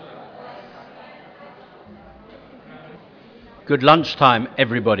Good lunchtime,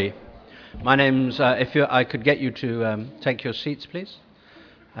 everybody. My name's, I could get you to take your seats, please.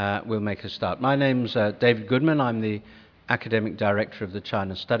 We'll make a start. My name's David Goodman. I'm the Academic Director of the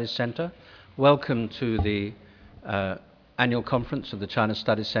China Studies Center. Welcome to the annual conference of the China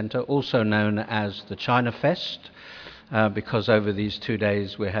Studies Center, also known as the China Fest, because over these 2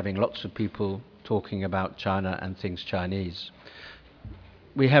 days we're having lots of people talking about China and things Chinese.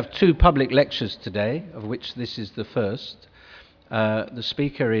 We have 2 public lectures today, of which this is the first. The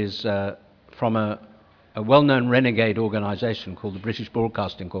speaker is from a well-known renegade organization called the British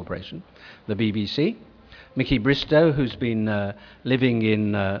Broadcasting Corporation, the BBC. Michael Bristow, who's been living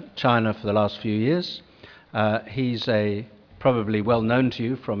in China for the last few years. He's probably well known to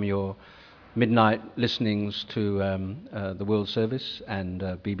you from your midnight listenings to the World Service and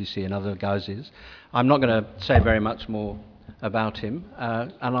BBC and other guises. I'm not going to say very much more about him,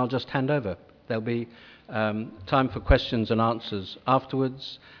 and I'll just hand over. There'll be time for questions and answers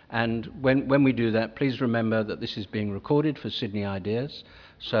afterwards, and when we do that, please remember that this is being recorded for Sydney Ideas,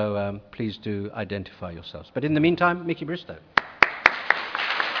 so please do identify yourselves. But in the meantime, Michael Bristow.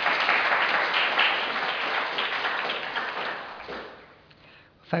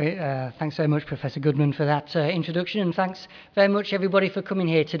 Thanks very much, Professor Goodman, for that introduction, and thanks very much, everybody, for coming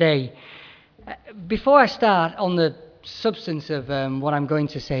here today. Before I start on the substance of what I'm going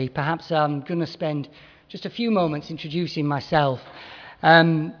to say, perhaps I'm going to spend just a few moments introducing myself.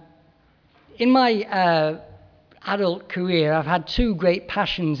 In my adult career, I've had 2 great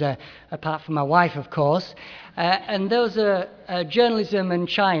passions, apart from my wife, of course, and those are journalism and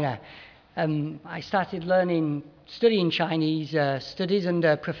China. I started studying Chinese studies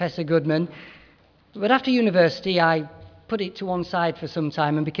under Professor Goodman, but after university I put it to one side for some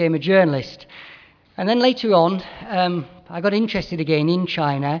time and became a journalist. And then later on, I got interested again in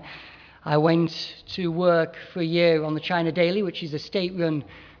China. I went to work for a year on the China Daily, which is a state-run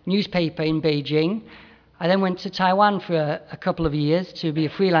newspaper in Beijing. I then went to Taiwan for a couple of years to be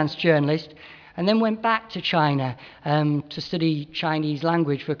a freelance journalist, and then went back to China to study Chinese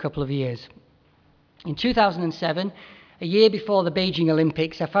language for a couple of years. In 2007, a year before the Beijing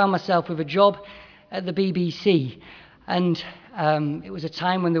Olympics, I found myself with a job at the BBC, and it was a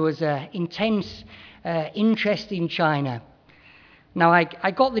time when there was intense interest in China. Now,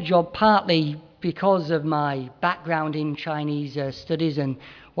 I got the job partly because of my background in Chinese studies and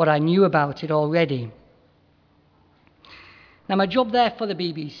what I knew about it already. Now, my job there for the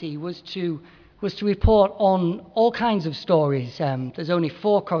BBC was to report on all kinds of stories. There's only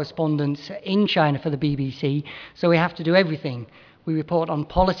 4 correspondents in China for the BBC, so we have to do everything. We report on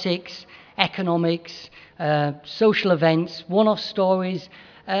politics, economics, social events, one-off stories,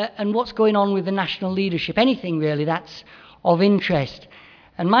 and what's going on with the national leadership, anything really that's of interest.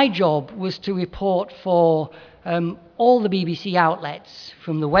 And my job was to report for all the BBC outlets,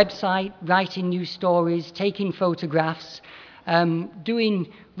 from the website, writing news stories, taking photographs,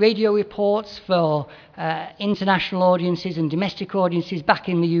 doing radio reports for international audiences and domestic audiences back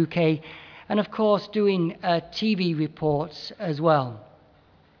in the UK, and of course doing TV reports as well.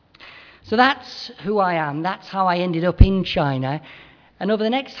 So that's who I am, that's how I ended up in China. And over the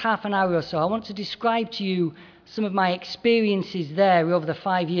next half an hour or so, I want to describe to you some of my experiences there over the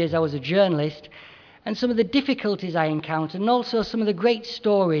 5 years I was a journalist, and some of the difficulties I encountered, and also some of the great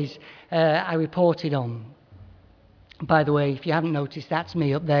stories I reported on. By the way, if you haven't noticed, that's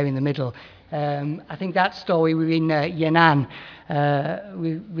me up there in the middle. I think that story, we're in Yan'an,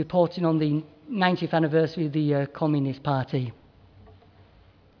 reporting on the 90th anniversary of the Communist Party.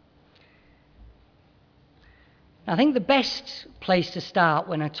 I think the best place to start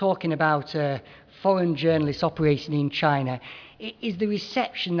when I'm talking about foreign journalists operating in China is the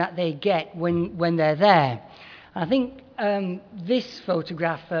reception that they get when they're there. And I think this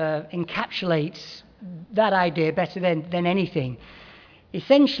photograph encapsulates that idea better than anything.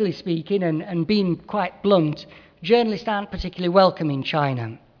 Essentially speaking, and being quite blunt, journalists aren't particularly welcome in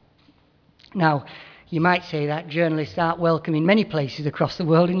China. Now, you might say that journalists aren't welcome in many places across the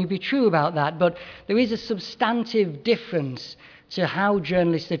world, and you'd be true about that, but there is a substantive difference to how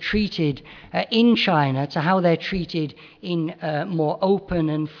journalists are treated in China to how they're treated in more open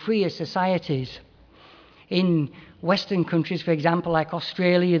and freer societies. In Western countries, for example, like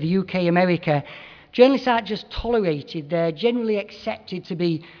Australia, the UK, America, journalists aren't just tolerated, they're generally accepted to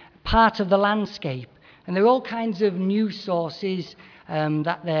be part of the landscape. And there are all kinds of news sources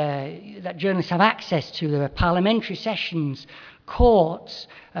that journalists have access to. There are parliamentary sessions, courts,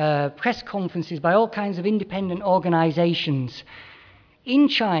 press conferences by all kinds of independent organizations. In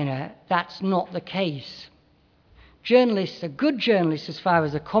China, that's not the case. Journalists, a good journalist as far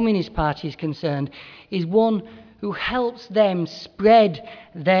as the Communist Party is concerned, is one who helps them spread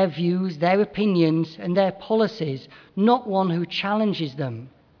their views, their opinions, and their policies, not one who challenges them.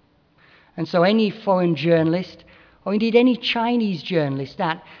 And so any foreign journalist, or indeed any Chinese journalist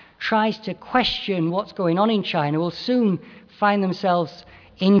that tries to question what's going on in China will soon find themselves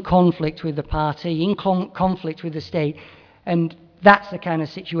in conflict with the party, in conflict with the state, and that's the kind of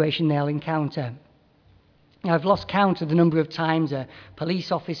situation they'll encounter. Now, I've lost count of the number of times a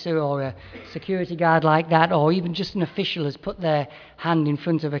police officer or a security guard like that, or even just an official, has put their hand in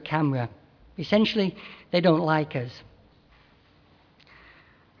front of a camera. Essentially, they don't like us.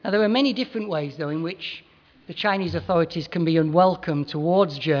 Now, there are many different ways, though, in which the Chinese authorities can be unwelcome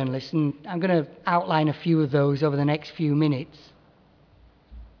towards journalists, and I'm going to outline a few of those over the next few minutes.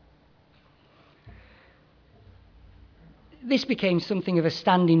 This became something of a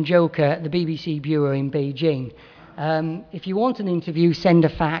standing joke at the BBC Bureau in Beijing. If you want an interview, send a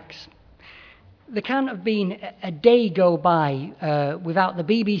fax. There can't have been a day go by without the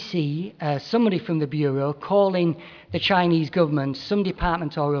BBC, somebody from the Bureau, calling the Chinese government, some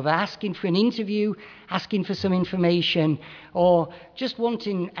department or other, asking for an interview, asking for some information, or just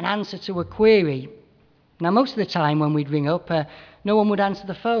wanting an answer to a query. Now, most of the time when we'd ring up, no one would answer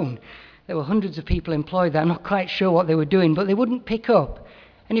the phone. There were hundreds of people employed there. I'm not quite sure what they were doing, but they wouldn't pick up.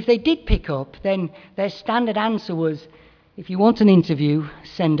 And if they did pick up, then their standard answer was, if you want an interview,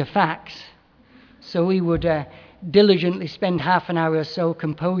 send a fax. So we would diligently spend half an hour or so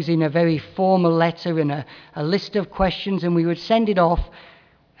composing a very formal letter and a list of questions, and we would send it off,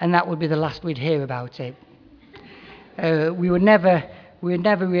 and that would be the last we'd hear about it. We would never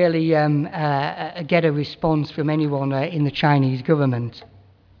really get a response from anyone in the Chinese government.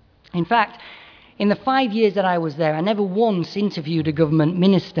 In fact, in the 5 years that I was there, I never once interviewed a government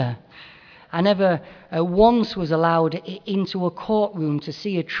minister. I never once was allowed into a courtroom to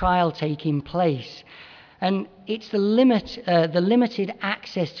see a trial taking place. And it's the limited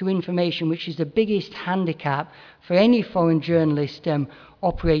access to information which is the biggest handicap for any foreign journalist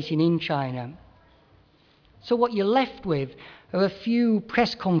operating in China. So what you're left with are a few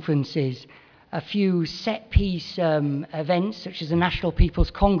press conferences, a few set-piece events such as the National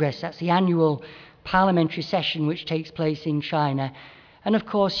People's Congress, that's the annual parliamentary session which takes place in China, and of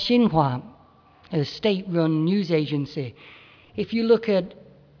course Xinhua, a state-run news agency. If you look at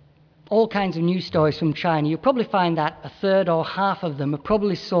all kinds of news stories from China, you'll probably find that a third or half of them are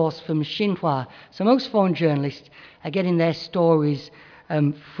probably sourced from Xinhua. So most foreign journalists are getting their stories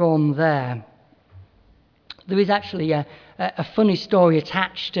from there. There is actually a funny story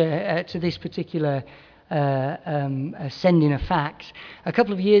attached to this particular sending a fax. A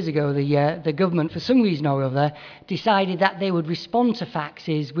couple of years ago, the government, for some reason or other, decided that they would respond to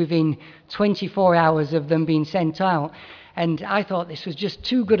faxes within 24 hours of them being sent out. And I thought this was just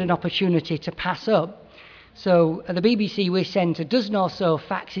too good an opportunity to pass up. So at the BBC, we sent a dozen or so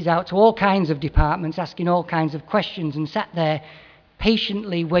faxes out to all kinds of departments, asking all kinds of questions, and sat there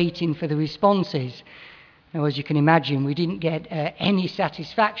patiently waiting for the responses. Now, as you can imagine, we didn't get any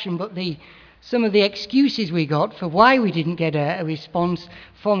satisfaction, but some of the excuses we got for why we didn't get a response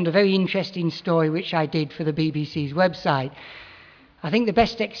formed a very interesting story, which I did for the BBC's website. I think the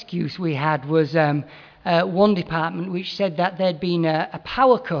best excuse we had was one department which said that there'd been a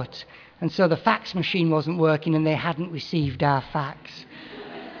power cut, and so the fax machine wasn't working and they hadn't received our fax.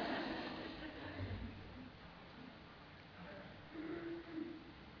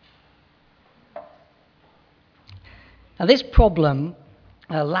 Now, this problem,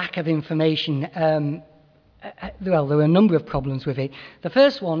 lack of information, well, there are a number of problems with it. The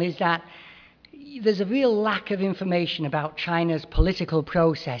first one is that there's a real lack of information about China's political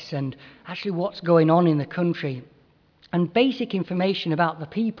process and actually what's going on in the country. And basic information about the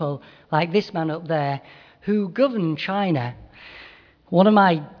people, like this man up there, who govern China. One of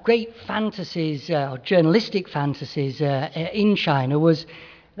my great fantasies, or journalistic fantasies in China was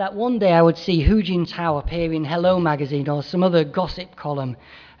that one day I would see Hu Jintao appear in Hello magazine or some other gossip column.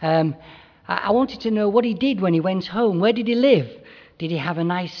 I wanted to know what he did when he went home. Where did he live? Did he have a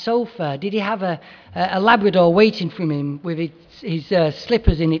nice sofa? Did he have a Labrador waiting for him with his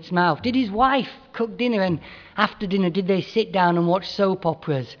slippers in its mouth? Did his wife cook dinner, and after dinner did they sit down and watch soap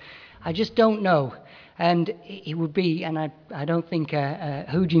operas? I just don't know. And it would be, and I don't think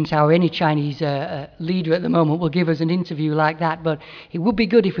Hu Jintao or any Chinese leader at the moment will give us an interview like that, but it would be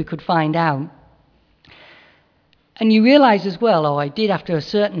good if we could find out. And you realise as well, or I did after a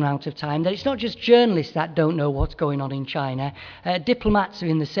certain amount of time, that it's not just journalists that don't know what's going on in China. Diplomats are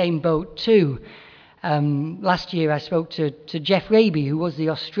in the same boat too. Last year I spoke to Jeff Raby, who was the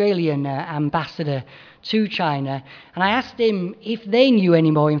Australian ambassador to China, and I asked him if they knew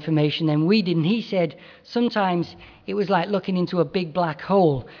any more information than we did, and he said sometimes it was like looking into a big black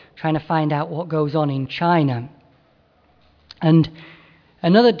hole trying to find out what goes on in China. And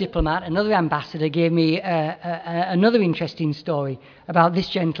another diplomat, another ambassador, gave me another interesting story about this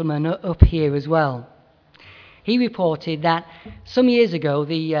gentleman up here as well. He reported that some years ago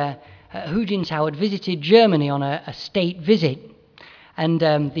the Hu Jintao had visited Germany on a state visit, and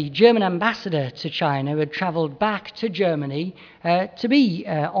the German ambassador to China had travelled back to Germany to be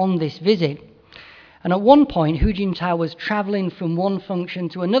on this visit. And at one point, Hu Jintao was travelling from one function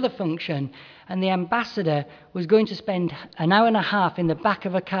to another function, and the ambassador was going to spend an hour and a half in the back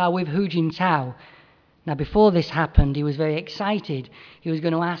of a car with Hu Jintao. Now, before this happened, he was very excited. He was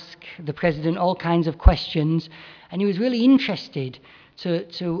going to ask the president all kinds of questions, and he was really interested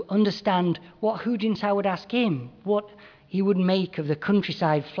to understand what Hu Jintao would ask him, what he would make of the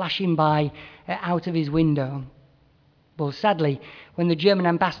countryside flashing by out of his window. Well, sadly, when the German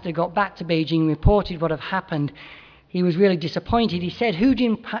ambassador got back to Beijing and reported what had happened, he was really disappointed. He said Hu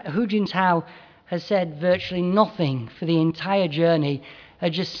Jintao has said virtually nothing for the entire journey,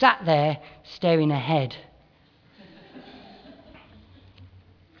 had just sat there staring ahead.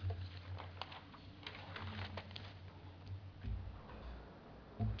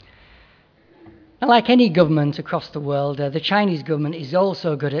 Now, like any government across the world, the Chinese government is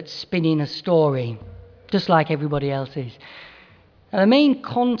also good at spinning a story, just like everybody else is. Now, the main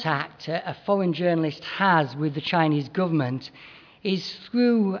contact a foreign journalist has with the Chinese government is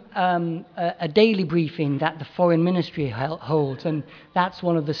through a daily briefing that the foreign ministry holds, and that's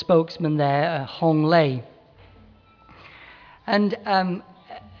one of the spokesmen there, Hong Lei. And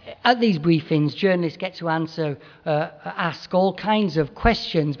at these briefings, journalists get to ask all kinds of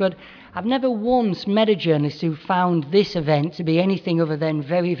questions, but I've never once met a journalist who found this event to be anything other than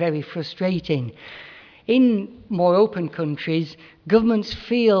very, very frustrating. In more open countries, governments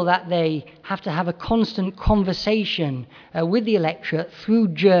feel that they have to have a constant conversation with the electorate through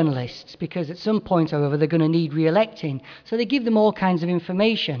journalists, because at some point or other they're going to need re-electing. So they give them all kinds of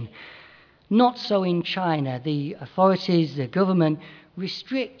information. Not so in China. The authorities, the government,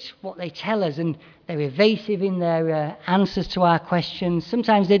 restrict what they tell us, and they're evasive in their answers to our questions.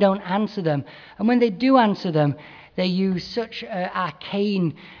 Sometimes they don't answer them. And when they do answer them, they use such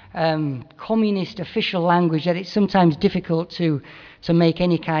arcane communist official language that it's sometimes difficult to make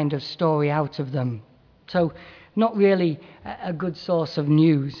any kind of story out of them. So not really a good source of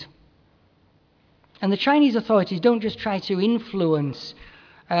news. And the Chinese authorities don't just try to influence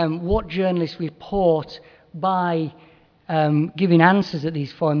what journalists report by giving answers at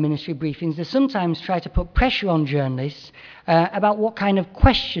these foreign ministry briefings. They sometimes try to put pressure on journalists about what kind of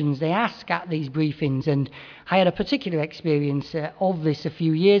questions they ask at these briefings, and I had a particular experience of this a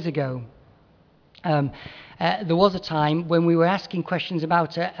few years ago. There was a time when we were asking questions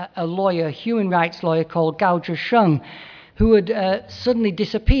about a lawyer, a human rights lawyer called Gao Zhisheng, who had suddenly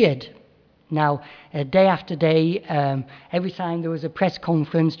disappeared. Now, day after day, every time there was a press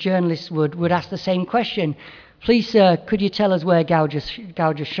conference, journalists would ask the same question. Please, sir, could you tell us where Gao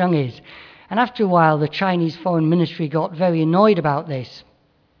Zhisheng is? And after a while, the Chinese Foreign Ministry got very annoyed about this.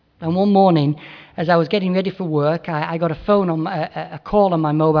 And one morning, as I was getting ready for work, I got a call on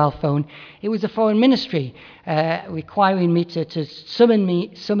my mobile phone. It was the Foreign Ministry requiring me to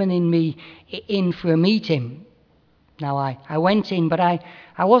summoning me in for a meeting. Now, I went in, but I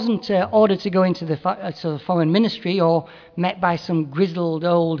wasn't ordered to go into the Foreign Ministry or met by some grizzled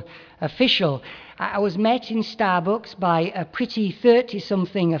old official. I was met in Starbucks by a pretty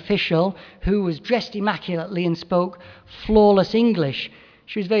 30-something official who was dressed immaculately and spoke flawless English.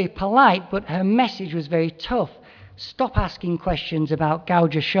 She was very polite, but her message was very tough. Stop asking questions about Gao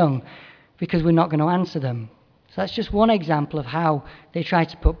Zhisheng, because we're not going to answer them. So that's just one example of how they try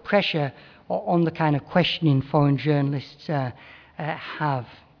to put pressure on the kind of questioning foreign journalists have.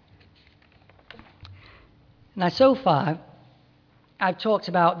 Now, so far, I've talked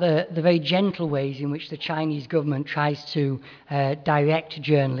about the very gentle ways in which the Chinese government tries to direct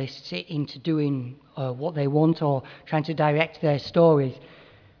journalists into doing what they want, or trying to direct their stories.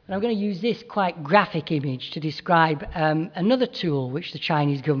 And I'm going to use this quite graphic image to describe another tool which the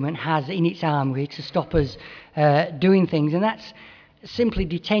Chinese government has in its armoury to stop us doing things, and that's simply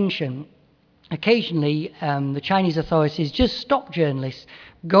detention. Occasionally, the Chinese authorities just stop journalists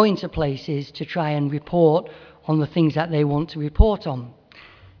going to places to try and report on the things that they want to report on.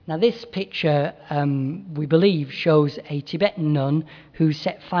 Now, this picture, we believe, shows a Tibetan nun who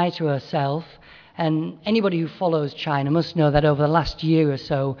set fire to herself And anybody who follows China must know that over the last year or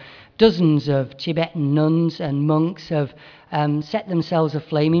so, dozens of Tibetan nuns and monks have set themselves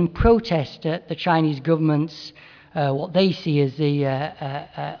aflame in protest at the Chinese government's what they see as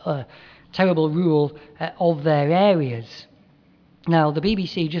the terrible rule of their areas. Now, the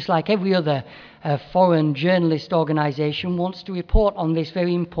BBC, just like every other foreign journalist organisation, wants to report on this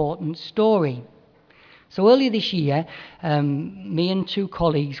very important story. So earlier this year, me and two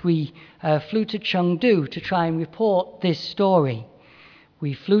colleagues, we flew to Chengdu to try and report this story.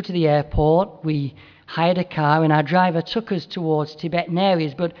 We flew to the airport, we hired a car, and our driver took us towards Tibetan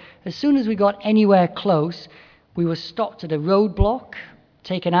areas. But as soon as we got anywhere close, we were stopped at a roadblock,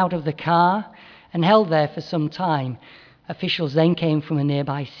 taken out of the car, and held there for some time. Officials then came from a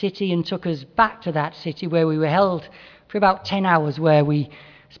nearby city and took us back to that city, where we were held for about 10 hours, where we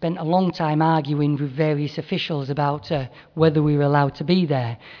spent a long time arguing with various officials about whether we were allowed to be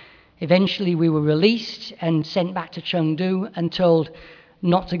there. Eventually we were released and sent back to Chengdu and told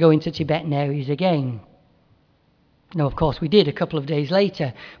not to go into Tibetan areas again. Now, of course, we did a couple of days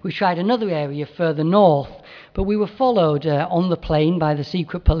later. We tried another area further north, but we were followed on the plane by the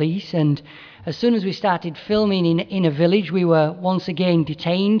secret police, and as soon as we started filming in a village, we were once again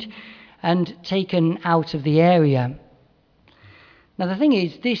detained and taken out of the area. Now, the thing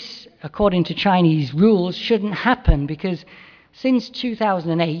is, this, according to Chinese rules, shouldn't happen, because since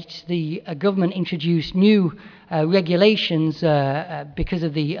 2008, the government introduced new regulations because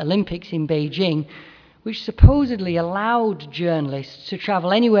of the Olympics in Beijing, which supposedly allowed journalists to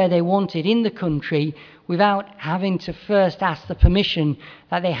travel anywhere they wanted in the country without having to first ask the permission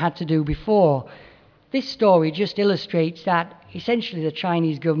that they had to do before. This story just illustrates that essentially the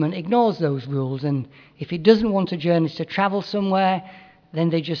Chinese government ignores those rules, and if it doesn't want a journalist to travel somewhere, then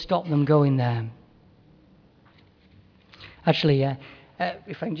they just stop them going there. Actually,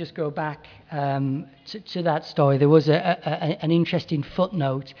 if I can just go back to that story, there was an interesting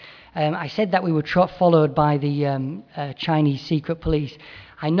footnote. I said that we were followed by the Chinese secret police.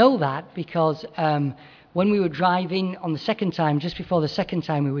 I know that because when we were driving on the second time, just before the second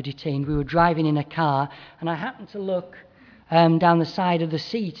time we were detained, we were driving in a car, and I happened to look down the side of the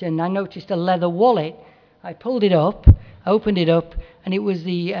seat, and I noticed a leather wallet. I pulled it up, opened it up, and it was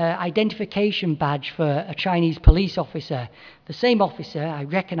the identification badge for a Chinese police officer. The same officer I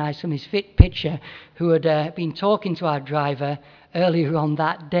recognized from his fit picture who had been talking to our driver earlier on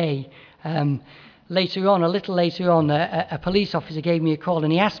that day. Later on, a little later on, a police officer gave me a call,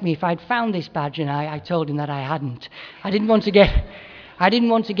 and he asked me if I'd found this badge, and I told him that I hadn't. I didn't want to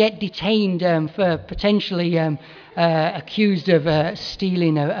get detained for potentially accused of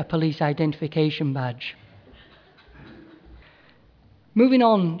stealing a police identification badge. Moving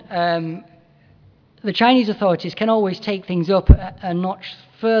on, the Chinese authorities can always take things up a notch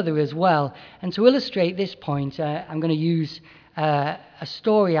further as well. And to illustrate this point, I'm going to use a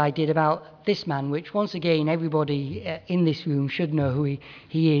story I did about this man, which once again everybody in this room should know who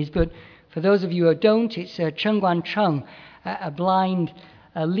he is. But for those of you who don't, it's Chen Guangcheng, a blind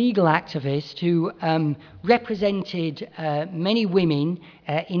legal activist who represented many women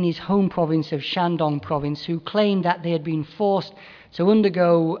in his home province of Shandong province who claimed that they had been forced to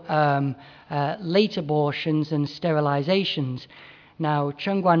undergo late abortions and sterilizations. Now,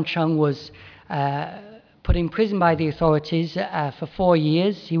 Chen Guangcheng was put in prison by the authorities for 4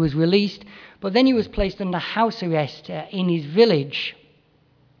 years. He was released, but then he was placed under house arrest in his village.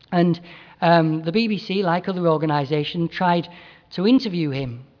 And the BBC, like other organisations, tried to interview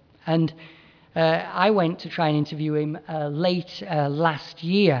him. And I went to try and interview him late last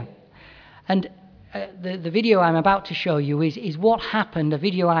year. And the video I'm about to show you is what happened, a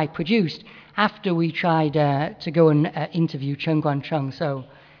video I produced after we tried to go and interview Chen Guangcheng. So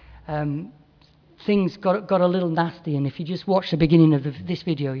things got a little nasty, and if you just watch the beginning of this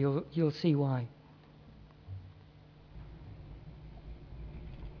video, you'll see why.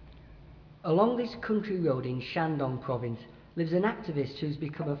 Along this country road in Shandong province lives an activist who's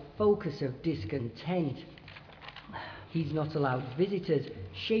become a focus of discontent. He's not allowed visitors.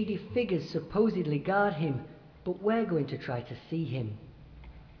 Shady figures supposedly guard him, but we're going to try to see him.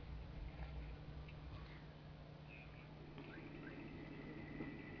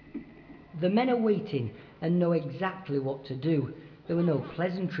 The men are waiting and know exactly what to do. There were no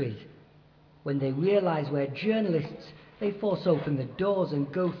pleasantries. When they realise we're journalists, they force open the doors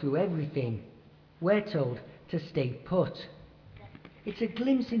and go through everything. We're told to stay put. It's a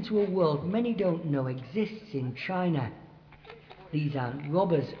glimpse into a world many don't know exists in China. These aren't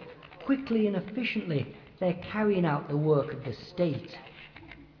robbers. Quickly and efficiently, they're carrying out the work of the state.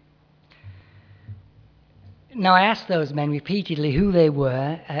 Now, I asked those men repeatedly who they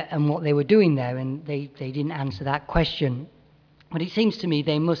were and what they were doing there, and they didn't answer that question. But it seems to me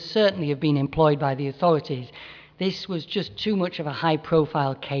they must certainly have been employed by the authorities. This was just too much of a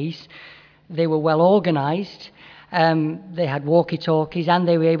high-profile case. They were well organised. They had walkie-talkies, and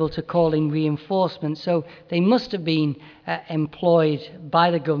they were able to call in reinforcements. So they must have been employed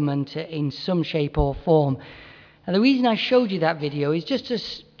by the government in some shape or form. And the reason I showed you that video is just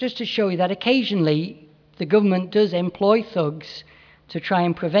to show you that occasionally the government does employ thugs to try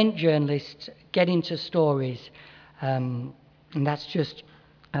and prevent journalists getting to stories. And that's just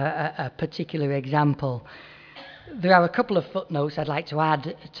a particular example. There are a couple of footnotes I'd like to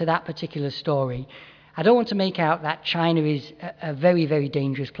add to that particular story. I don't want to make out that China is a very, very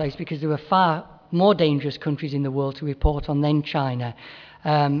dangerous place, because there are far more dangerous countries in the world to report on than China.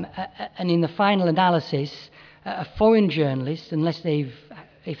 And in the final analysis, a foreign journalist,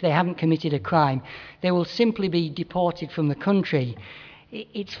 if they haven't committed a crime, they will simply be deported from the country.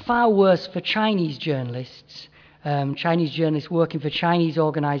 It's far worse for Chinese journalists working for Chinese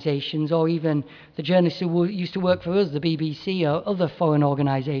organizations, or even the journalists who used to work for us, the BBC or other foreign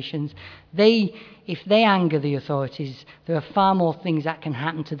organizations. If they anger the authorities, there are far more things that can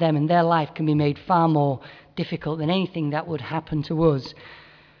happen to them, and their life can be made far more difficult than anything that would happen to us.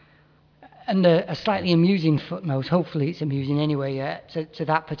 And a slightly amusing footnote, hopefully it's amusing anyway, to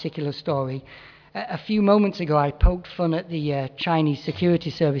that particular story. A few moments ago, I poked fun at the Chinese security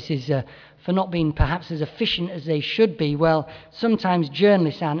services for not being perhaps as efficient as they should be. Well, sometimes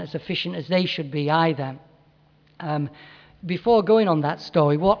journalists aren't as efficient as they should be either. Before going on that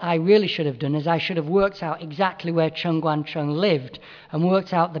story, what I really should have done is I should have worked out exactly where Chen Guangcheng lived and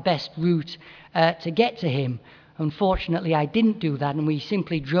worked out the best route to get to him. Unfortunately, I didn't do that, and we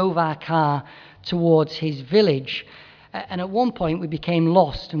simply drove our car towards his village. And at one point, we became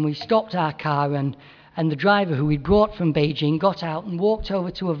lost, and we stopped our car, and the driver, who we'd brought from Beijing, got out and walked over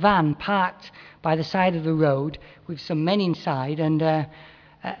to a van parked by the side of the road with some men inside, and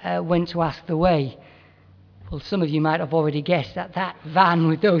went to ask the way. Well, some of you might have already guessed that that van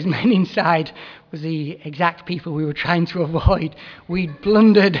with those men inside was the exact people we were trying to avoid. We'd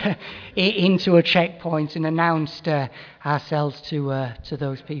blundered into a checkpoint and announced ourselves to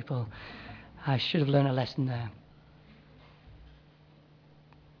those people. I should have learned a lesson there.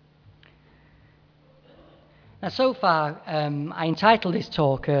 Now, so far, I entitled this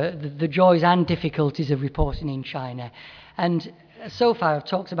talk, The Joys and Difficulties of Reporting in China. And so far, I've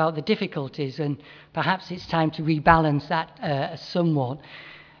talked about the difficulties, and perhaps it's time to rebalance that somewhat.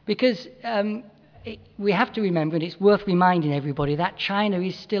 Because we have to remember, and it's worth reminding everybody, that China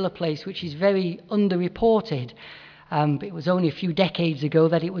is still a place which is very underreported. It was only a few decades ago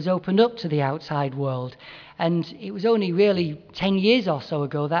that it was opened up to the outside world. And it was only really 10 years or so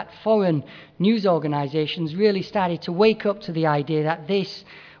ago that foreign news organizations really started to wake up to the idea that this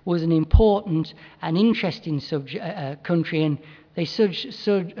was an important and interesting country, and they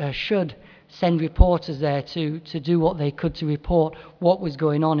should send reporters there to do what they could to report what was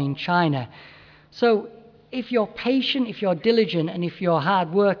going on in China. So if you're patient, if you're diligent, and if you're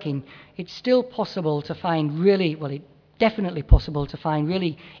hardworking, it's still possible to find it's definitely possible to find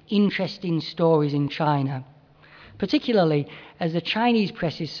really interesting stories in China, particularly as the Chinese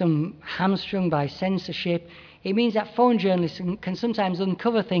press is hamstrung by censorship. It means that foreign journalists can sometimes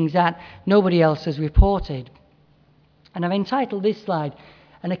uncover things that nobody else has reported. And I've entitled this slide,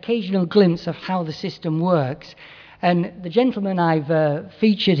 An Occasional Glimpse of How the System Works. And the gentleman I've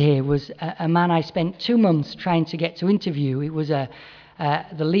featured here was a man I spent 2 months trying to get to interview. It was the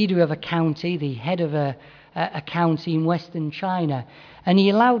leader of a county, the head of a county in Western China. And he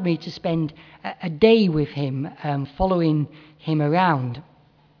allowed me to spend a day with him, following him around.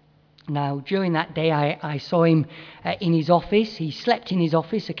 Now, during that day, I saw him in his office. He slept in his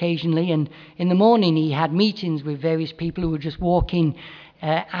office occasionally, and in the morning he had meetings with various people who were just walking,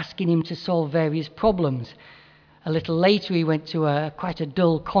 asking him to solve various problems. A little later, he went to quite a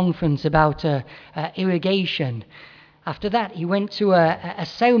dull conference about irrigation. After that, he went to a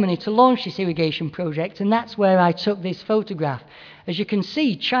ceremony to launch this irrigation project, and that's where I took this photograph. As you can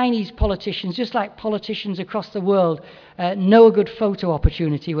see, Chinese politicians, just like politicians across the world, know a good photo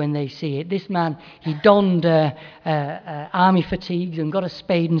opportunity when they see it. This man, he donned army fatigues and got a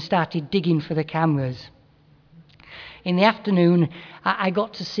spade and started digging for the cameras. In the afternoon, I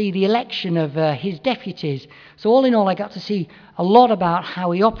got to see the election of his deputies. So all in all, I got to see a lot about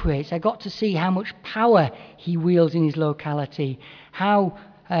how he operates. I got to see how much power he wields in his locality, how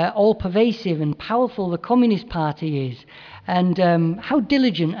all-pervasive and powerful the Communist Party is, and how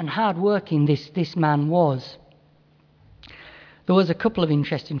diligent and hard-working this man was. There was a couple of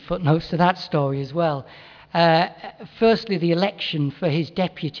interesting footnotes to that story as well. Firstly, the election for his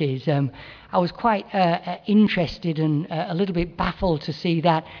deputies. I was quite interested and a little bit baffled to see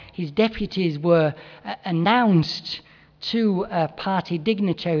that his deputies were announced to party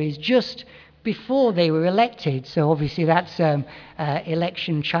dignitaries just before they were elected. So obviously that's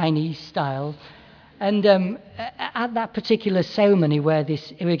election Chinese style. And at that particular ceremony where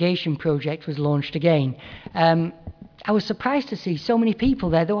this irrigation project was launched again, I was surprised to see so many people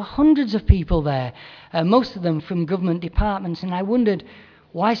there. There were hundreds of people there, most of them from government departments, and I wondered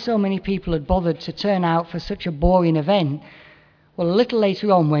why so many people had bothered to turn out for such a boring event. Well, a little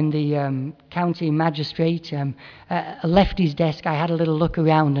later on, when the county magistrate left his desk, I had a little look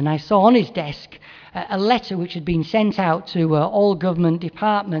around, and I saw on his desk a letter which had been sent out to all government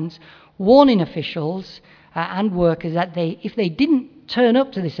departments, warning officials and workers that if they didn't turn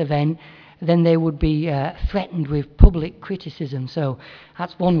up to this event, then they would be threatened with public criticism. So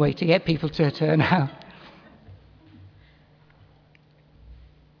that's one way to get people to turn out.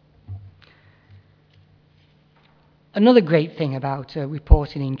 Another great thing about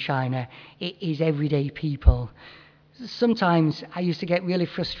reporting in China is everyday people. Sometimes I used to get really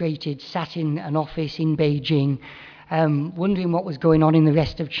frustrated, sat in an office in Beijing, wondering what was going on in the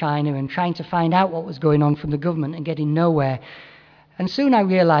rest of China and trying to find out what was going on from the government and getting nowhere. And soon I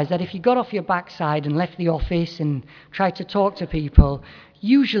realized that if you got off your backside and left the office and tried to talk to people,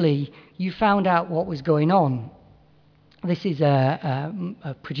 usually you found out what was going on. This is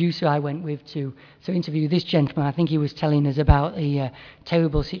a producer I went with to interview this gentleman. I think he was telling us about the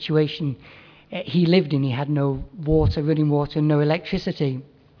terrible situation he lived in. He had no water, running water, and no electricity.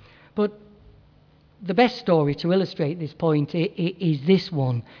 But the best story to illustrate this point is this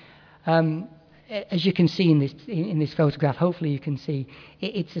one. As you can see in this photograph, hopefully you can see,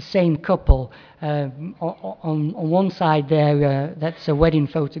 it's the same couple. On one side there, that's a wedding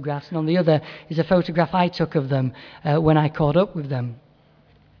photograph, and on the other is a photograph I took of them when I caught up with them.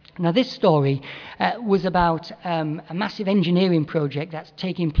 Now, this story was about a massive engineering project that's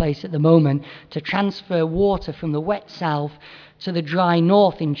taking place at the moment to transfer water from the wet south to the dry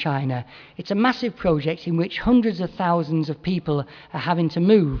north in China. It's a massive project in which hundreds of thousands of people are having to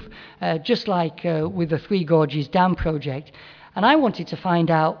move, just like with the Three Gorges Dam project. And I wanted to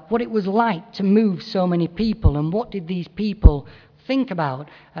find out what it was like to move so many people, and what did these people think about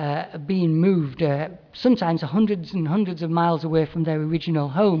being moved, sometimes hundreds and hundreds of miles away from their original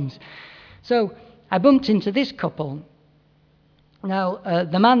homes. So I bumped into this couple. Now,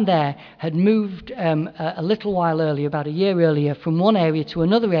 the man there had moved a little while earlier, about a year earlier, from one area to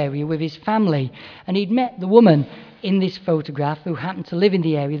another area with his family, and he'd met the woman in this photograph who happened to live in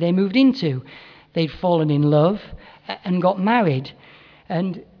the area they moved into. They'd fallen in love and got married.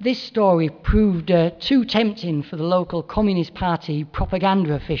 And this story proved too tempting for the local Communist Party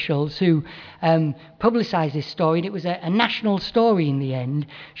propaganda officials who publicised this story. And it was a national story in the end,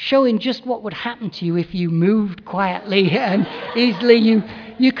 showing just what would happen to you if you moved quietly and easily.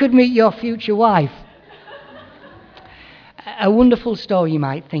 You could meet your future wife. A wonderful story, you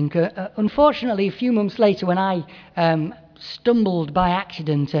might think. Unfortunately, a few months later, when I stumbled by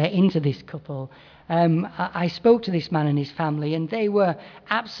accident into this couple, I spoke to this man and his family, and they were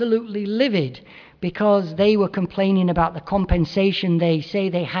absolutely livid because they were complaining about the compensation they say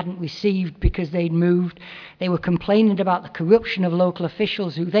they hadn't received because they'd moved. They were complaining about the corruption of local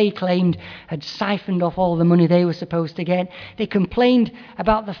officials who they claimed had siphoned off all the money they were supposed to get. They complained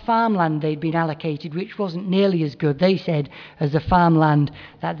about the farmland they'd been allocated, which wasn't nearly as good, they said, as the farmland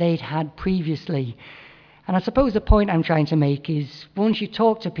that they'd had previously. And I suppose the point I'm trying to make is once you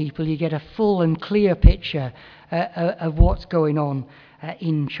talk to people, you get a full and clear picture of what's going on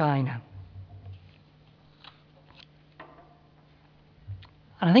in China.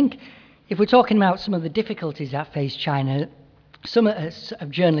 And I think if we're talking about some of the difficulties that face China, some of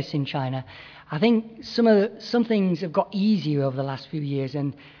journalists in China, I think some things have got easier over the last few years,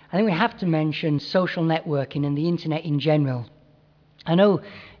 and I think we have to mention social networking and the internet in general. I know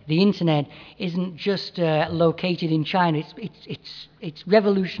the internet isn't just located in China. It's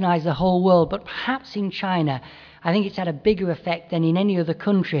revolutionized the whole world, but perhaps in China, I think it's had a bigger effect than in any other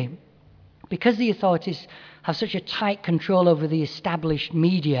country. Because the authorities have such a tight control over the established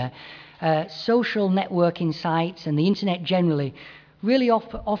media, social networking sites and the internet generally really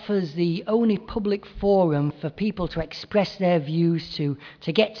offers the only public forum for people to express their views, to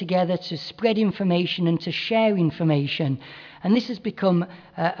get together, to spread information and to share information. And this has become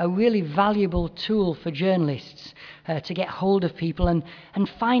a really valuable tool for journalists to get hold of people and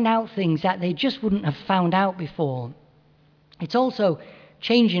find out things that they just wouldn't have found out before. It's also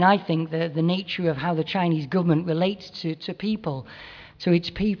changing, I think, the nature of how the Chinese government relates to people, to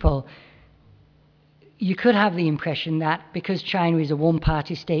its people. you could have the impression that because China is a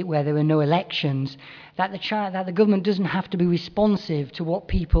one-party state where there are no elections, that the government doesn't have to be responsive to what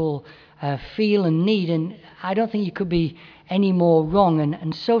people feel and need. And I don't think you could be any more wrong.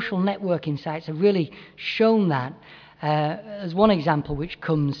 And social networking sites have really shown that. As one example which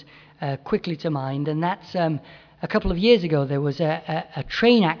comes quickly to mind, and that's a couple of years ago there was a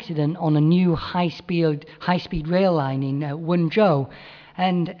train accident on a new high-speed rail line in Wenzhou.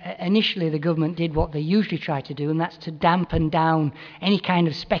 And initially the government did what they usually try to do, and that's to dampen down any kind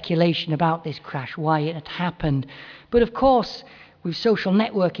of speculation about this crash, why it had happened. But of course, with social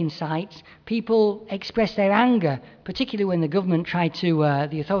networking sites, people express their anger, particularly when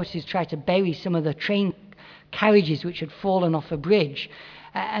the authorities tried to bury some of the train carriages which had fallen off a bridge.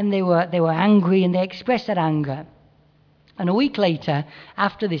 And they were angry, and they expressed that anger. And a week later,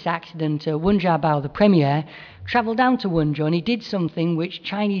 after this accident, Wen Jiabao, the premier, travelled down to Wenzhou, and he did something which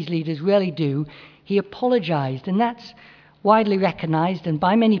Chinese leaders rarely do. He apologised, and that's widely recognised and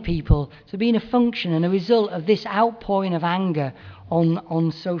by many people to being a function and a result of this outpouring of anger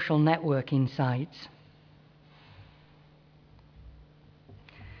on social networking sites.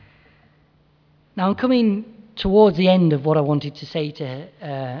 Now I'm coming towards the end of what I wanted to say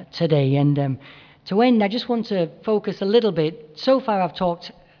today, and to end, I just want to focus a little bit. So far I've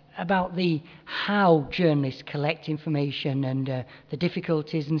talked about how journalists collect information and the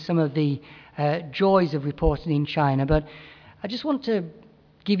difficulties and some of the joys of reporting in China, but I just want to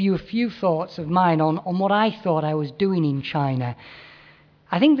give you a few thoughts of mine on what I thought I was doing in China.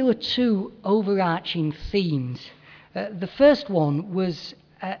 I think there were two overarching themes. The first one was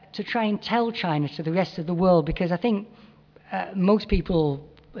to try and tell China to the rest of the world, because I think most people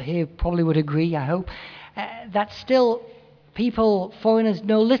here probably would agree, I hope, that still foreigners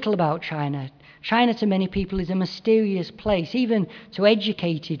know little about China. China to many people is a mysterious place, even to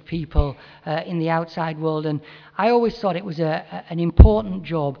educated people in the outside world. And I always thought it was an important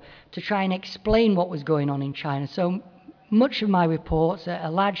job to try and explain what was going on in China. So much of my reports, a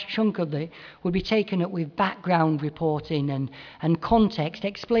large chunk of it, would be taken up with background reporting and context,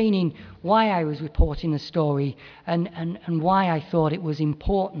 explaining why I was reporting a story and why I thought it was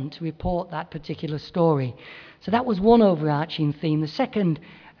important to report that particular story. So that was one overarching theme. The second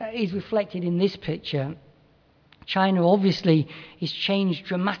is reflected in this picture. China obviously is changed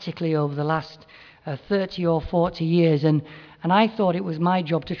dramatically over the last 30 or 40 years, and I thought it was my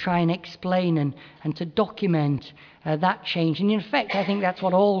job to try and explain and to document that change. And in effect, I think that's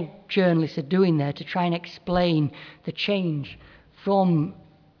what all journalists are doing there, to try and explain the change from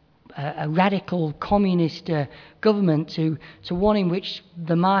a radical communist government to one in which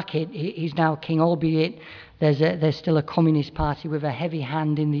the market is now king, albeit there's still a communist party with a heavy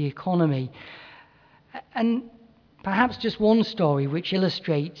hand in the economy. And perhaps just one story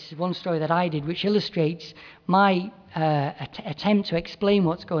that I did, which illustrates my attempt to explain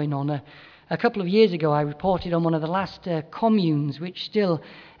what's going on. A couple of years ago, I reported on one of the last communes which still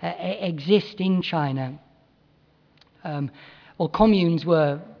exist in China. Communes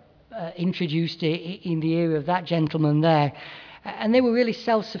were introduced in the era of that gentleman there, and they were really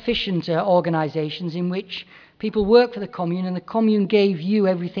self-sufficient organizations in which people worked for the commune, and the commune gave you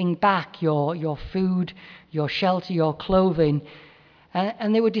everything back, your food, your shelter, your clothing.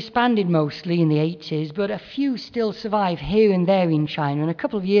 And they were disbanded mostly in the 80s, but a few still survive here and there in China. And a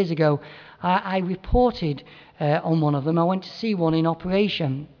couple of years ago, I reported on one of them. I went to see one in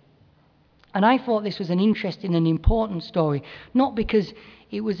operation. And I thought this was an interesting and important story, not because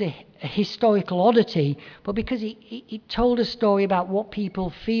it was a historical oddity, but because it told a story about what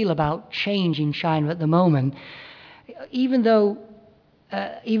people feel about change in China at the moment. Even though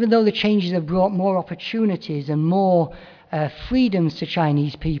the changes have brought more opportunities and more freedoms to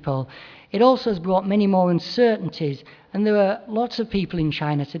Chinese people, it also has brought many more uncertainties. And there are lots of people in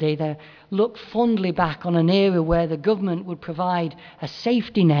China today that look fondly back on an era where the government would provide a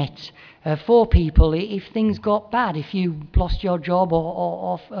safety net for people if things got bad, if you lost your job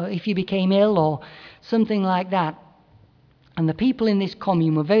or if you became ill or something like that. And the people in this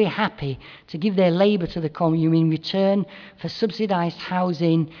commune were very happy to give their labour to the commune in return for subsidised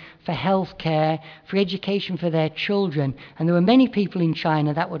housing, for health care, for education for their children. And there were many people in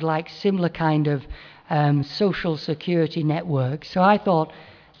China that would like similar kind of social security networks. So I thought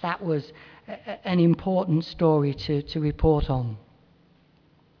that was an important story to report on.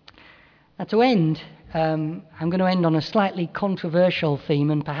 Now to end, I'm going to end on a slightly controversial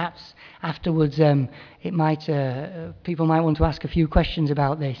theme, and perhaps afterwards people might want to ask a few questions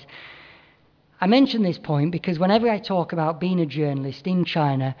about this. I mention this point because whenever I talk about being a journalist in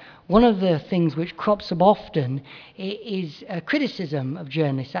China, one of the things which crops up often is a criticism of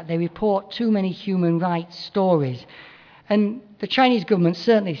journalists, that they report too many human rights stories. And the Chinese government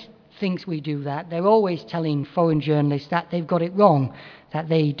certainly thinks we do that. They're always telling foreign journalists that they've got it wrong, that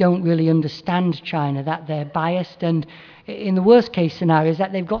they don't really understand China, that they're biased, and in the worst case scenarios,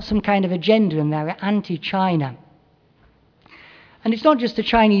 that they've got some kind of agenda and they're anti-China. And it's not just the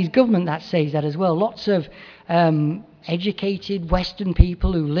Chinese government that says that as well. Lots of educated Western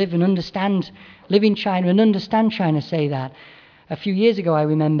people who live in China and understand China say that. A few years ago, I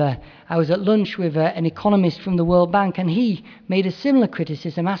remember, I was at lunch with an economist from the World Bank, and he made a similar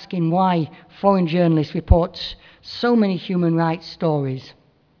criticism, asking why foreign journalists report so many human rights stories.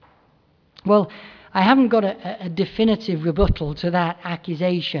 Well, I haven't got a definitive rebuttal to that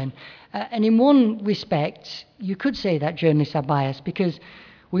accusation. And in one respect, you could say that journalists are biased, because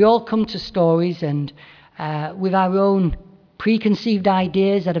we all come to stories and with our own preconceived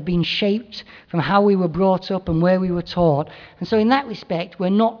ideas that have been shaped from how we were brought up and where we were taught. And so in that respect, we're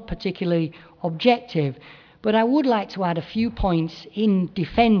not particularly objective. But I would like to add a few points in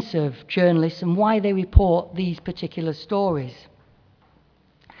defense of journalists and why they report these particular stories.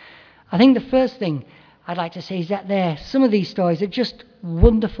 I think the first thing I'd like to say is that some of these stories are just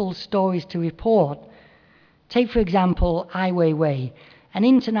wonderful stories to report. Take, for example, Ai Weiwei, an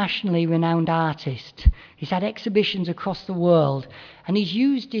internationally renowned artist. He's had exhibitions across the world, and he's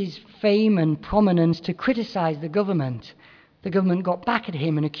used his fame and prominence to criticize the government. The government got back at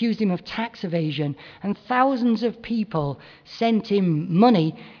him and accused him of tax evasion, and thousands of people sent him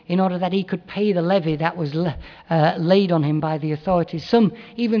money in order that he could pay the levy that was laid on him by the authorities. Some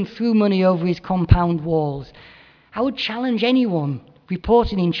even threw money over his compound walls. I would challenge anyone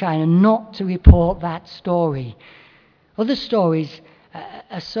reporting in China not to report that story. Other stories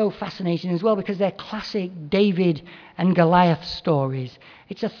are so fascinating as well because they're classic David and Goliath stories.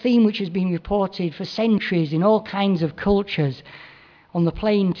 It's a theme which has been reported for centuries in all kinds of cultures. On the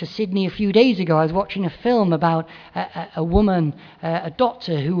plane to Sydney a few days ago, I was watching a film about a woman, a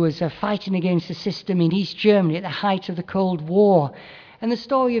doctor, who was fighting against the system in East Germany at the height of the Cold War. And the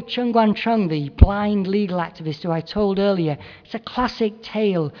story of Chen Guangcheng, the blind legal activist who I told earlier, it's a classic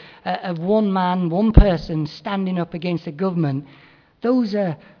tale of one man, one person standing up against the government. Those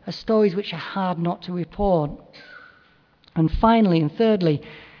are stories which are hard not to report. And finally and thirdly,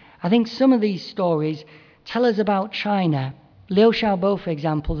 I think some of these stories tell us about China. Liu Xiaobo, for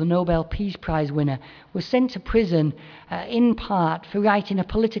example, the Nobel Peace Prize winner, was sent to prison in part for writing a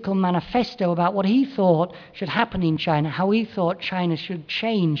political manifesto about what he thought should happen in China, how he thought China should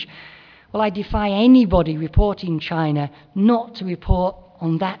change. Well, I defy anybody reporting China not to report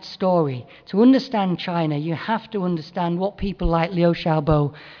on that story. To understand China, you have to understand what people like Liu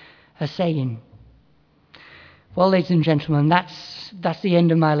Xiaobo are saying. Well, ladies and gentlemen, that's the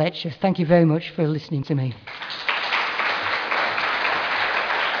end of my lecture. Thank you very much for listening to me.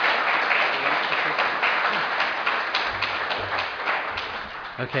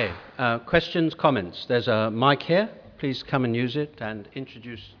 Okay, questions, comments? There's a mic here. Please come and use it and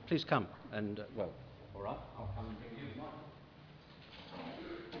introduce. Please come and, all right, I'll come and bring you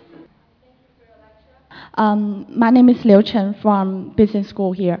the mic. My name is Liu Chen from business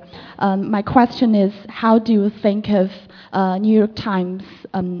school here. My question is, how do you think of New York Times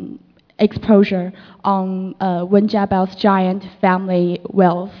exposure on Wen Jiabel's giant family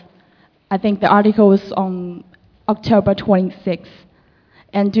wealth? I think the article was on October 26th.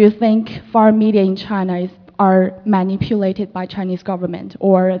 And do you think foreign media in China are manipulated by Chinese government,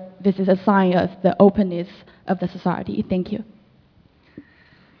 or this is a sign of the openness of the society? Thank you.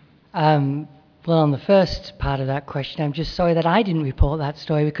 Well, on the first part of that question, I'm just sorry that I didn't report that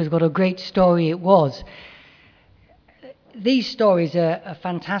story, because what a great story it was. These stories are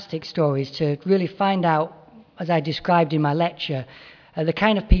fantastic stories to really find out, as I described in my lecture, the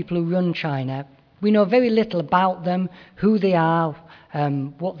kind of people who run China. We know very little about them, who they are,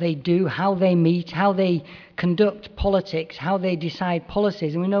 what they do, how they meet, how they conduct politics, how they decide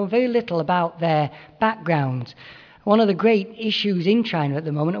policies, and we know very little about their backgrounds. One of the great issues in China at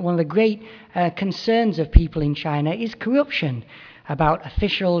the moment, and one of the great concerns of people in China, is corruption, about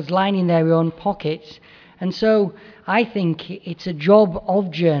officials lining their own pockets. And so I think it's a job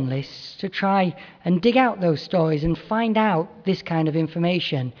of journalists to try and dig out those stories and find out this kind of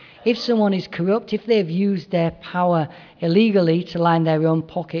information. If someone is corrupt, if they've used their power illegally to line their own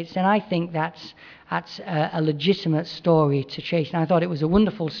pockets, then I think that's a legitimate story to chase. And I thought it was a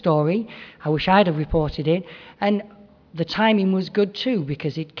wonderful story. I wish I'd have reported it. And the timing was good too,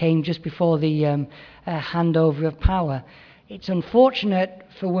 because it came just before the handover of power. it's unfortunate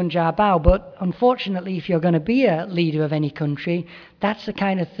for Wen Jiabao, but unfortunately, if you're going to be a leader of any country, that's the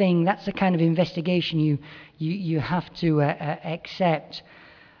kind of thing, that's the kind of investigation you have to accept.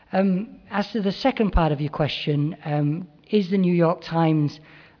 As to the second part of your question, is the New York Times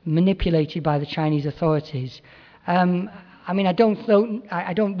manipulated by the Chinese authorities? I mean, I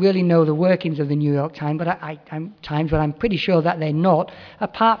don't really know the workings of the New York Times, but I'm pretty sure that they're not,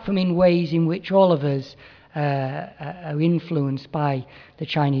 apart from in ways in which all of us are influenced by the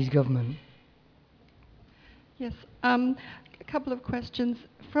Chinese government. Yes, a couple of questions.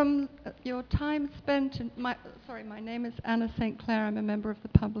 From your time spent in my name is Anna St. Clair. I'm a member of the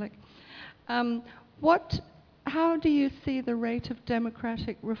public. How do you see the rate of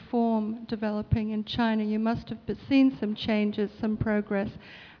democratic reform developing in China? You must have seen some changes, some progress.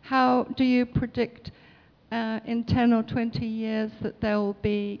 How do you predict in 10 or 20 years that there will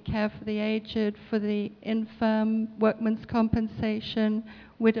be care for the aged, for the infirm, workmen's compensation,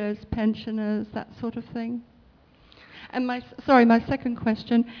 widows, pensioners, that sort of thing? And my second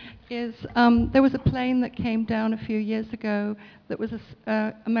question is, there was a plane that came down a few years ago that was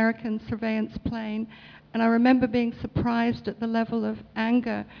an American surveillance plane, and I remember being surprised at the level of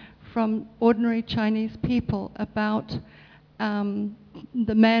anger from ordinary Chinese people about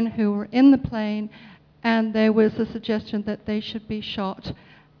the men who were in the plane, and there was a suggestion that they should be shot.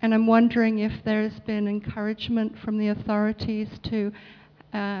 And I'm wondering if there has been encouragement from the authorities to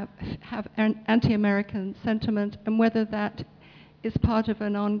have an anti-American sentiment, and whether that is part of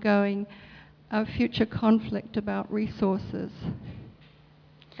an ongoing future conflict about resources.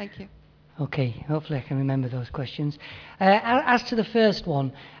 Thank you. Okay, hopefully I can remember those questions. As to the first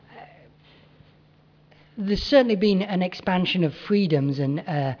one, there's certainly been an expansion of freedoms and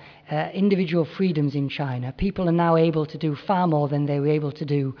individual freedoms in China. People are now able to do far more than they were able to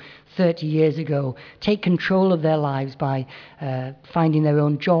do 30 years ago, take control of their lives by finding their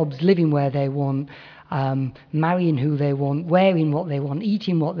own jobs, living where they want, marrying who they want, wearing what they want,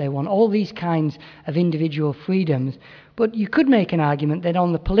 eating what they want, all these kinds of individual freedoms. But you could make an argument that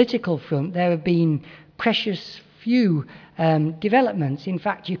on the political front there have been precious few developments. In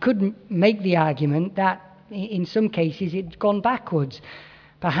fact, you could make the argument that in some cases it's gone backwards.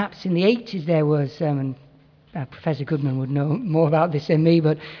 Perhaps in the 80s there was, and Professor Goodman would know more about this than me,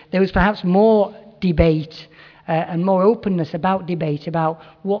 but there was perhaps more debate and more openness about debate about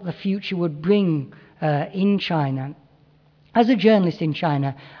what the future would bring in China. As a journalist in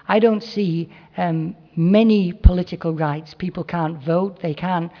China, I don't see many political rights. People can't vote, they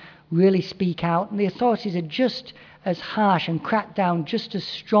can't really speak out, and the authorities are just as harsh and crack down just as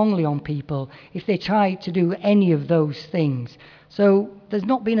strongly on people if they try to do any of those things. So there's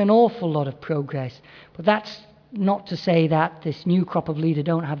not been an awful lot of progress, but that's not to say that this new crop of leaders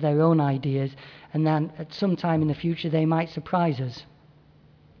don't have their own ideas, and then at some time in the future they might surprise us.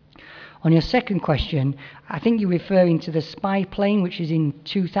 On your second question, I think you're referring to the spy plane, which is in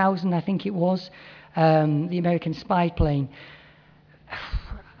 2000, I think it was, the American spy plane.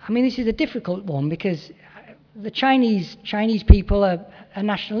 I mean, this is a difficult one because the Chinese people are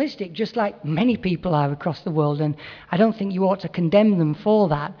nationalistic, just like many people are across the world, and I don't think you ought to condemn them for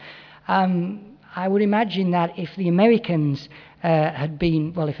that. I would imagine that if the Americans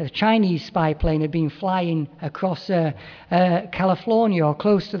if a Chinese spy plane had been flying across California or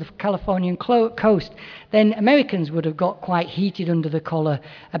close to the Californian coast, then Americans would have got quite heated under the collar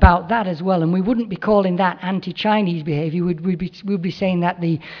about that as well, and we wouldn't be calling that anti-Chinese behavior. We'd be saying that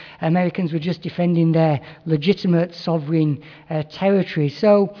the Americans were just defending their legitimate sovereign territory.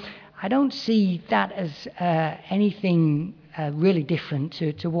 So I don't see that as anything really different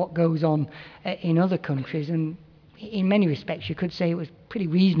to what goes on in other countries, and in many respects you could say it was pretty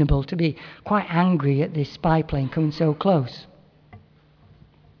reasonable to be quite angry at this spy plane coming so close.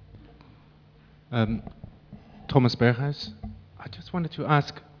 Thomas Berghuis, I just wanted to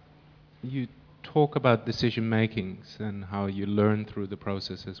ask, you talk about decision makings and how you learn through the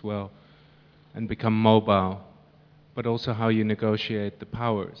process as well and become mobile, but also how you negotiate the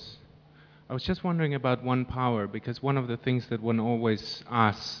powers. I was just wondering about one power, because one of the things that one always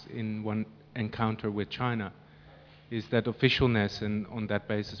asks in one encounter with China is that officialness, and on that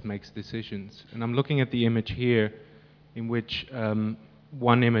basis makes decisions. And I'm looking at the image here in which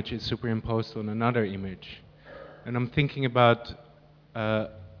one image is superimposed on another image. And I'm thinking about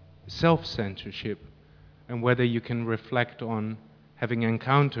self-censorship and whether you can reflect on having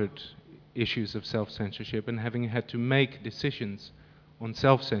encountered issues of self-censorship and having had to make decisions on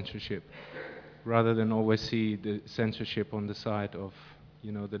self-censorship, rather than always see the censorship on the side of,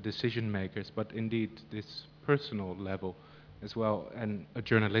 the decision makers, but indeed this personal level as well, and a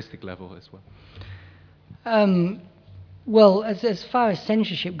journalistic level as well. Well, as far as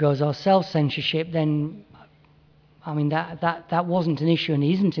censorship goes, or self-censorship, then I mean that wasn't an issue and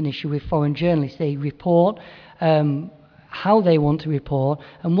isn't an issue with foreign journalists. They report how they want to report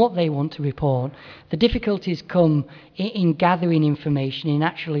and what they want to report. The difficulties come in gathering information, in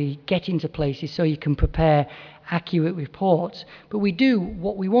actually getting to places so you can prepare accurate reports. But we do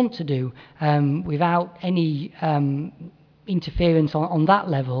what we want to do without any interference on that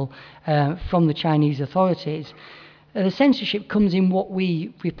level from the Chinese authorities. The censorship comes in what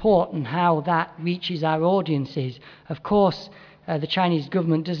we report and how that reaches our audiences. Of course, the Chinese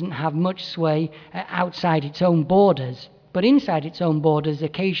government doesn't have much sway outside its own borders, but inside its own borders,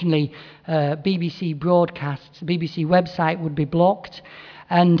 occasionally BBC broadcasts, the BBC website would be blocked,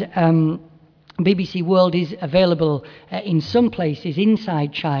 and BBC World is available in some places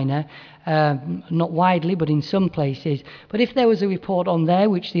inside China, not widely, but in some places. But if there was a report on there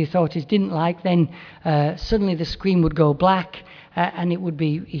which the authorities didn't like, then suddenly the screen would go black and it would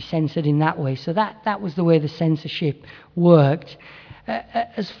be censored in that way. So that was the way the censorship worked.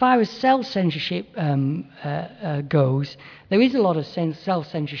 As far as self-censorship goes, there is a lot of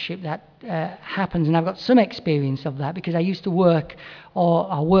self-censorship that happens, and I've got some experience of that because I used to work,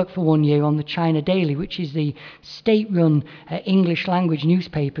 or I worked for 1 year on the China Daily, which is the state-run English language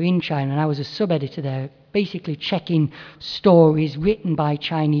newspaper in China, and I was a sub-editor there, basically checking stories written by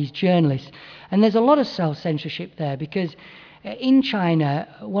Chinese journalists. And there's a lot of self-censorship there because in China,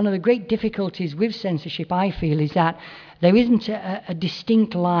 one of the great difficulties with censorship, I feel, is that there isn't a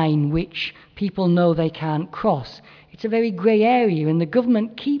distinct line which people know they can't cross. It's a very grey area, and the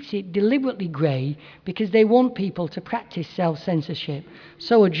government keeps it deliberately grey because they want people to practice self-censorship.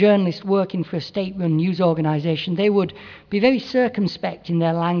 So a journalist working for a state-run news organisation, they would be very circumspect in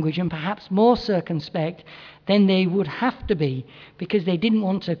their language, and perhaps more circumspect than they would have to be because they didn't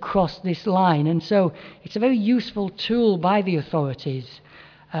want to cross this line. And so it's a very useful tool by the authorities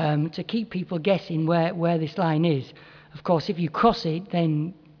to keep people guessing where this line is. Of course, if you cross it,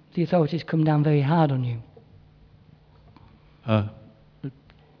 then the authorities come down very hard on you.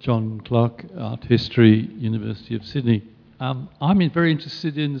 John Clark, Art History, University of Sydney. I'm very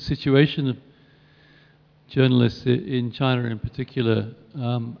interested in the situation of journalists in China in particular.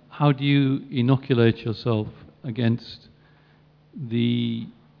 How do you inoculate yourself against the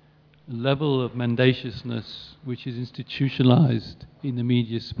level of mendaciousness which is institutionalized in the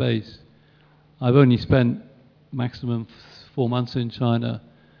media space? I've only spent maximum 4 months in China,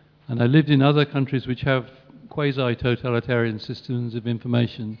 and I lived in other countries which have quasi-totalitarian systems of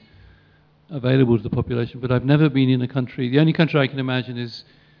information available to the population, but I've never been in a country, the only country I can imagine is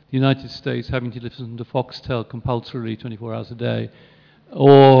the United States, having to listen to Foxtel compulsorily 24 hours a day,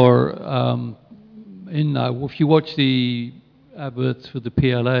 or if you watch the adverts for the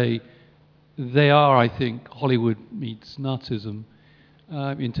PLA, they are, I think, Hollywood meets Nazism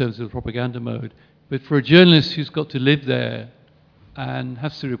in terms of propaganda mode. But for a journalist who's got to live there and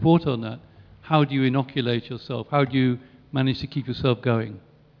has to report on that, how do you inoculate yourself? How do you manage to keep yourself going?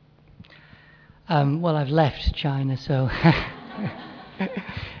 Well, I've left China, so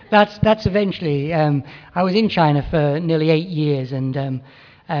that's eventually. I was in China for nearly 8 years, and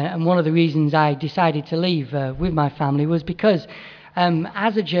one of the reasons I decided to leave with my family was because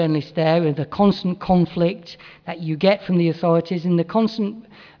as a journalist there, with the constant conflict that you get from the authorities and the constant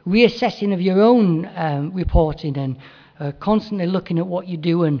reassessing of your own reporting and constantly looking at what you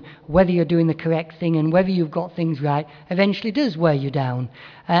do and whether you're doing the correct thing and whether you've got things right, eventually does wear you down.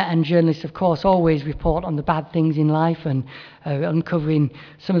 And journalists, of course, always report on the bad things in life and uncovering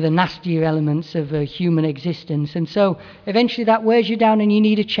some of the nastier elements of human existence. And so eventually that wears you down and you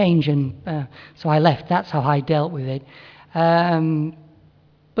need a change. And so I left. That's how I dealt with it.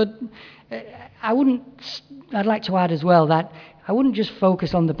 But I'd like to add as well that I wouldn't just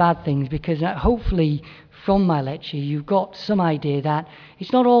focus on the bad things, because hopefully from my lecture you've got some idea that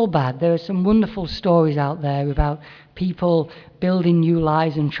it's not all bad. There are some wonderful stories out there about people building new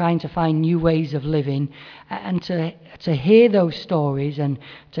lives and trying to find new ways of living, and to hear those stories and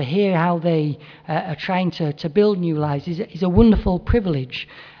to hear how they are trying to build new lives is a wonderful privilege.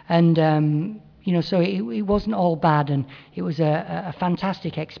 And so it wasn't all bad, and it was a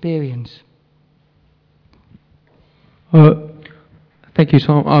fantastic experience. Thank you,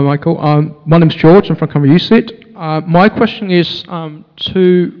 Tom. Michael. My name's George. I'm from UCIT. My question is from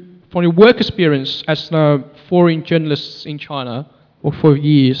your work experience as foreign journalists in China for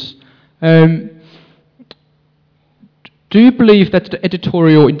years, do you believe that the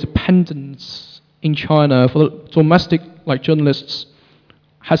editorial independence in China for domestic journalists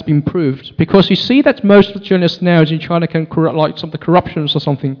has been improved? Because you see that most of the journalists now in China can correct some of the corruptions or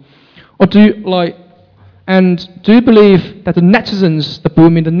something, or do you And do you believe that the netizens, the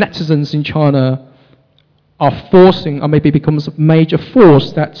boom in the netizens in China, are forcing or maybe becomes a major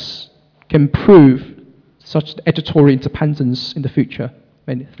force that can prove such editorial independence in the future?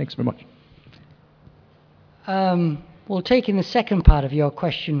 Many thanks very much. Well, taking the second part of your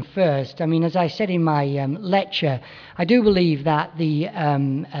question first, I mean, as I said in my lecture, I do believe that the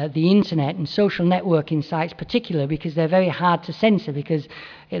internet and social networking sites, particularly because they're very hard to censor, because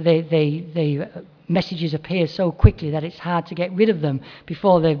they messages appear so quickly that it's hard to get rid of them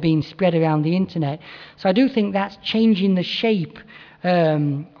before they've been spread around the internet. So I do think that's changing the shape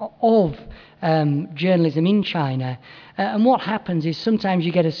of journalism in China. And what happens is sometimes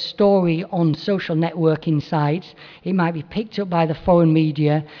you get a story on social networking sites, it might be picked up by the foreign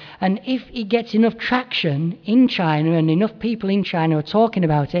media, and if it gets enough traction in China and enough people in China are talking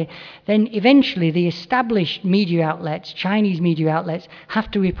about it, then eventually the established media outlets, Chinese media outlets, have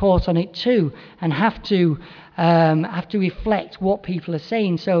to report on it too, and have to reflect what people are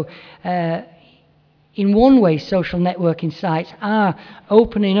saying. So in one way, social networking sites are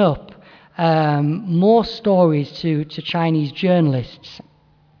opening up more stories to Chinese journalists.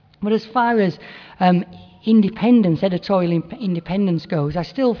 But as far as independence, editorial independence goes, I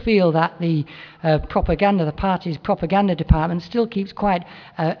still feel that the party's propaganda department still keeps quite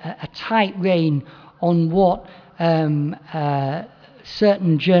a tight rein on what on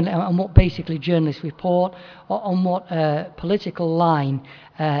what basically journalists report, or on what political line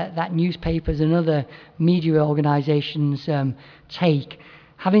that newspapers and other media organisations take.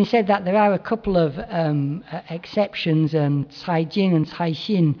 Having said that, there are a couple of exceptions. Caijin and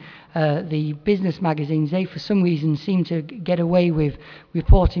Caixin, the business magazines, they for some reason seem to get away with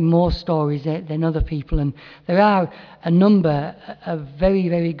reporting more stories than other people. And there are a number of very,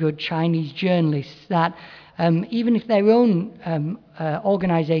 very good Chinese journalists that, even if their own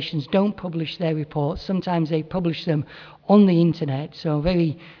organisations don't publish their reports, sometimes they publish them on the internet. So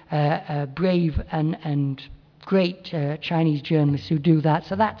very brave and great Chinese journalists who do that.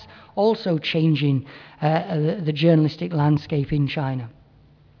 So that's also changing the journalistic landscape in China.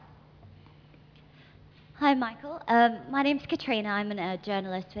 Hi, Michael. My name's Katrina. I'm a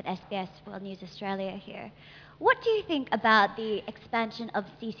journalist with SBS World News Australia here. What do you think about the expansion of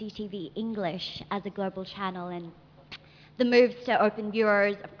CCTV English as a global channel and the moves to open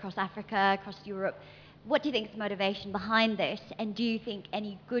bureaus across Africa, across Europe? What do you think is the motivation behind this? And do you think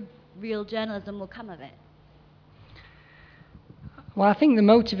any good, real journalism will come of it? Well, I think the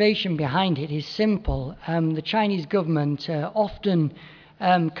motivation behind it is simple. The Chinese government often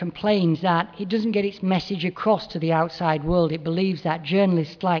complains that it doesn't get its message across to the outside world. It believes that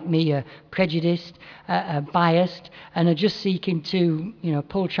journalists like me are prejudiced, biased, and are just seeking to,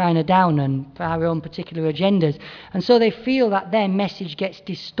 pull China down and for our own particular agendas. And so they feel that their message gets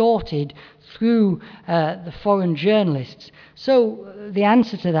distorted through the foreign journalists. So the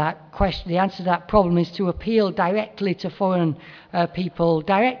answer to that question, the answer to that problem, is to appeal directly to foreign people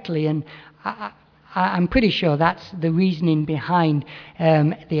directly. And I'm pretty sure that's the reasoning behind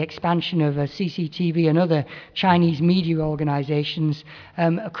the expansion of CCTV and other Chinese media organizations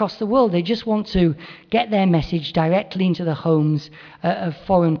across the world. They just want to get their message directly into the homes of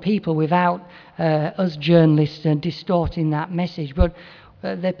foreign people without us journalists distorting that message. But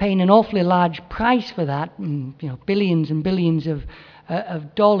they're paying an awfully large price for that, billions and billions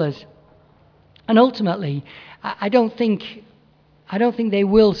of dollars. And ultimately, I don't think they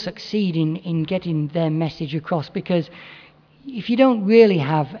will succeed in getting their message across, because if you don't really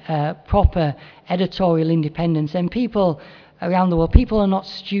have proper editorial independence, then people around the world, people are not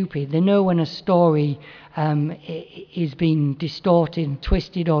stupid. They know when a story is being distorted and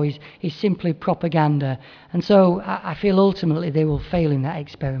twisted, or is simply propaganda. And so I feel ultimately they will fail in that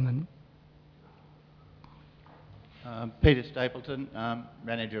experiment. Peter Stapleton,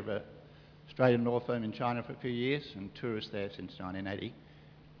 manager of a Australian law firm in China for a few years and tourist there since 1980.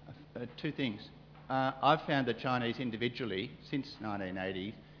 Two things. I've found the Chinese individually, since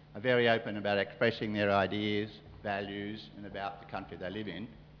 1980, are very open about expressing their ideas, values, and about the country they live in.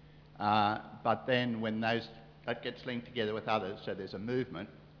 But then when that gets linked together with others, so there's a movement,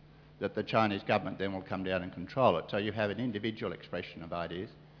 that the Chinese government then will come down and control it. So you have an individual expression of ideas,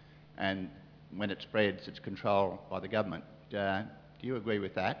 and when it spreads, it's controlled by the government. Do you agree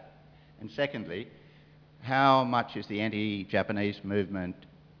with that? And secondly, how much is the anti-Japanese movement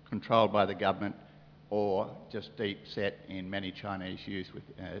controlled by the government, or just deep set in many Chinese youth, with,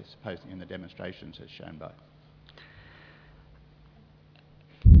 supposedly in the demonstrations as shown by?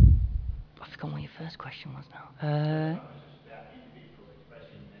 I forgot what your first question was now.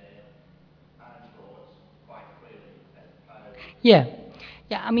 Yeah.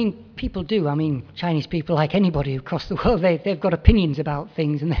 Yeah, I mean, people do. I mean, Chinese people, like anybody across the world, they've got opinions about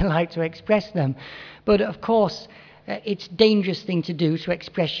things and they like to express them. But of course, it's a dangerous thing to do, to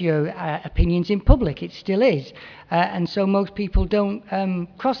express your opinions in public. It still is. And so most people don't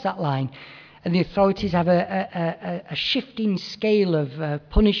cross that line. And the authorities have a shifting scale of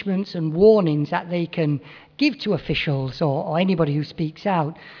punishments and warnings that they can give to officials or anybody who speaks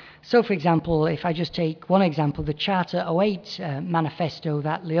out. So, for example, if I just take one example, the Charter 08 manifesto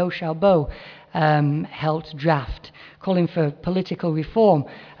that Liu Xiaobo helped draft, calling for political reform.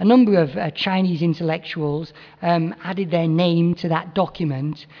 A number of Chinese intellectuals added their name to that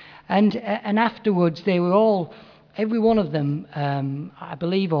document, and afterwards they were all, every one of them, I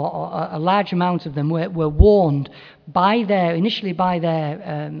believe, or a large amount of them were warned initially by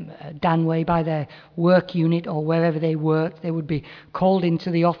their Danwei, by their work unit or wherever they worked. They would be called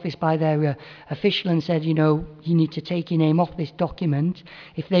into the office by their official and said, you know, you need to take your name off this document.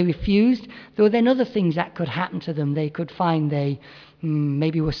 If they refused, there were then other things that could happen to them. They could find they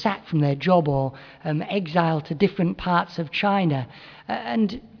maybe were sacked from their job or exiled to different parts of China.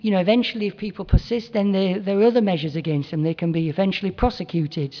 And, you know, eventually if people persist, then there are other measures against them. They can be eventually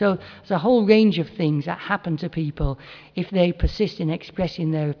prosecuted. So there's a whole range of things that happen to people if they persist in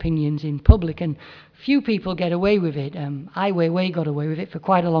expressing their opinions in public. And few people get away with it. Ai Weiwei got away with it for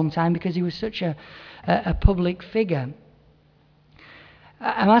quite a long time because he was such a public figure.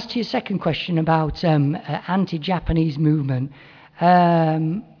 I'm asked to your second question about anti-Japanese movement.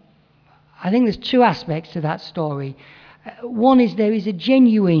 I think there's two aspects to that story. One is there is a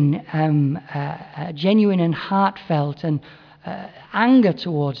genuine and heartfelt and anger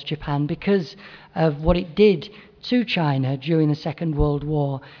towards Japan because of what it did to China during the Second World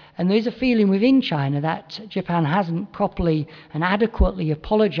War. And there is a feeling within China that Japan hasn't properly and adequately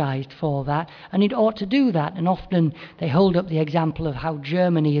apologized for that, and it ought to do that. And often they hold up the example of how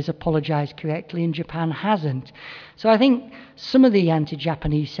Germany has apologized correctly and Japan hasn't. So I think some of the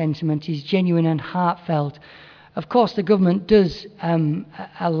anti-Japanese sentiment is genuine and heartfelt. Of course, the government does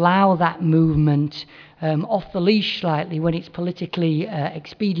allow that movement off the leash slightly when it's politically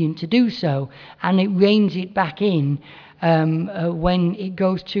expedient to do so, and it reins it back in when it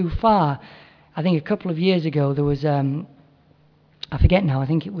goes too far. I think a couple of years ago there was, I forget now, I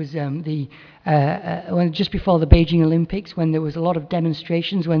think it was just before the Beijing Olympics, when there was a lot of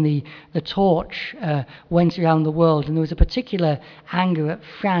demonstrations, when the torch went around the world, and there was a particular anger at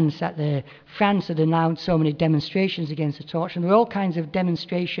France that France had announced so many demonstrations against the torch, and there were all kinds of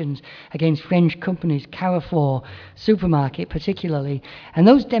demonstrations against French companies, Carrefour, supermarket particularly, and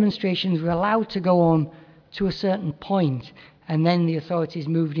those demonstrations were allowed to go on to a certain point, and then the authorities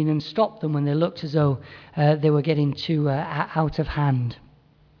moved in and stopped them when they looked as though they were getting too out of hand.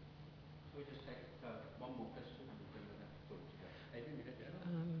 We'll just take one more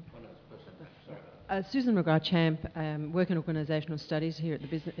question. Susan McGrath-Champ, work in organisational studies here at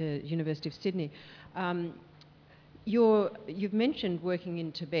the University of Sydney. You've mentioned working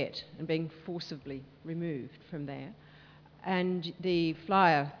in Tibet and being forcibly removed from there, and the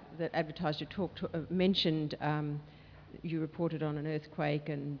flyer that advertised your talk mentioned you reported on an earthquake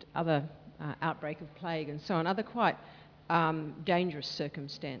and other outbreak of plague and so on, other quite dangerous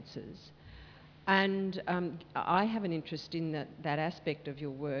circumstances. And I have an interest in that aspect of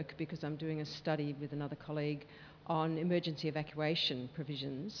your work because I'm doing a study with another colleague on emergency evacuation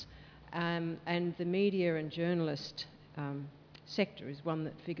provisions, and the media and journalist sector is one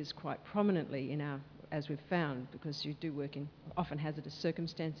that figures quite prominently in our, as we've found, because you do work in often hazardous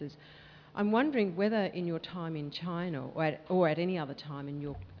circumstances. I'm wondering whether in your time in China or at any other time in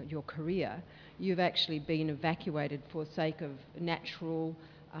your career, you've actually been evacuated for sake of natural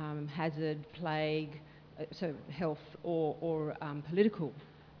hazard, plague, so health or political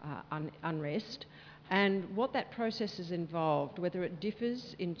unrest, and what that process has involved, whether it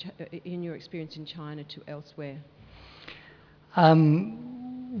differs in your experience in China to elsewhere.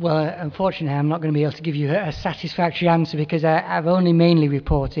 Well, unfortunately, I'm not going to be able to give you a satisfactory answer because I've only mainly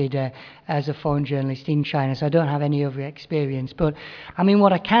reported as a foreign journalist in China, so I don't have any other experience. But, I mean,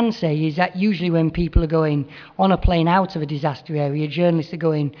 what I can say is that usually when people are going on a plane out of a disaster area, journalists are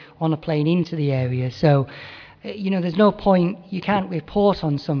going on a plane into the area. So, you know, there's no point, you can't report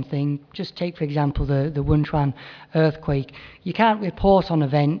on something. Just take, for example, the Wenchuan earthquake. You can't report on an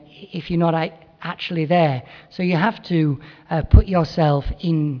event if you're not actually there. So you have to put yourself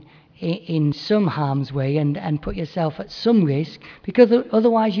in some harm's way and put yourself at some risk, because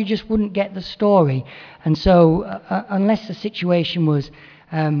otherwise you just wouldn't get the story. And so unless the situation was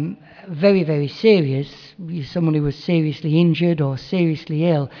very, very serious, someone who was seriously injured or seriously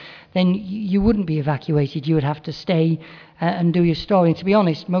ill, then you wouldn't be evacuated. You would have to stay and do your story. And to be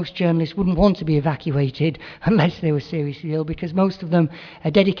honest, most journalists wouldn't want to be evacuated unless they were seriously ill, because most of them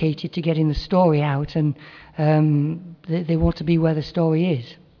are dedicated to getting the story out, and they want to be where the story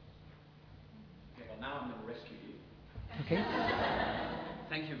is. Yeah, well, now I'm going to rescue you. Okay.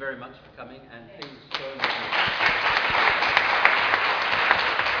 Thank you very much for coming, and please join me.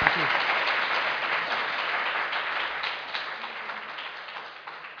 Thank you.